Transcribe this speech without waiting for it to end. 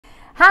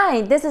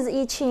Hi, this is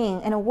Yi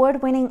Qing, an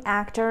award-winning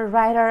actor,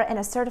 writer, and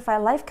a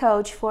certified life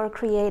coach for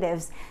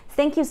creatives.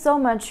 Thank you so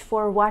much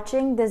for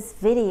watching this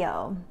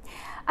video.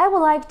 I would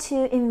like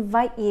to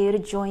invite you to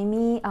join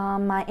me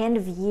on my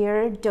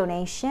end-of-year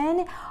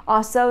donation,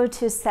 also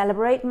to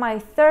celebrate my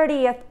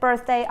 30th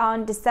birthday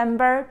on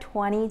December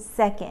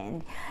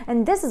 22nd.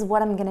 And this is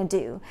what I'm gonna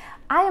do.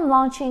 I am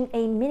launching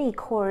a mini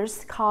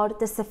course called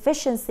The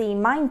Sufficiency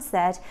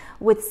Mindset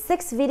with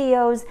 6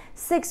 videos,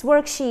 6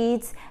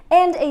 worksheets,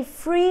 and a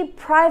free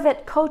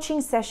private coaching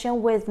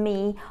session with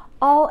me,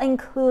 all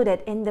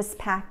included in this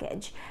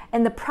package.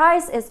 And the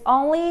price is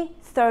only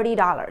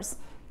 $30.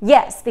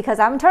 Yes, because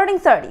I'm turning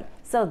 30,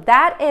 so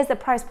that is the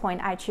price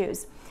point I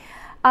choose.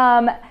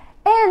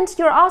 And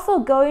you're also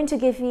going to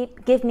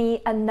give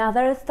me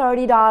another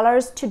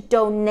 $30 to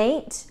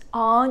donate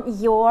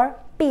on your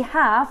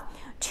behalf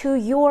to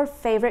your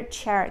favorite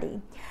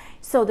charity.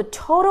 So the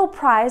total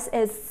price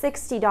is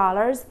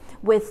 $60,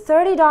 with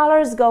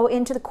 $30 go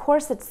into the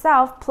course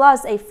itself,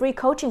 plus a free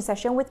coaching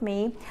session with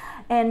me,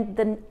 and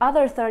the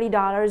other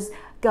 $30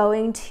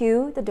 going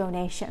to the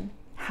donation.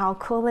 How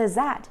cool is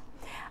that?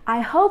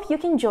 I hope you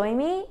can join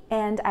me,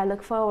 and I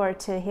look forward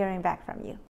to hearing back from you.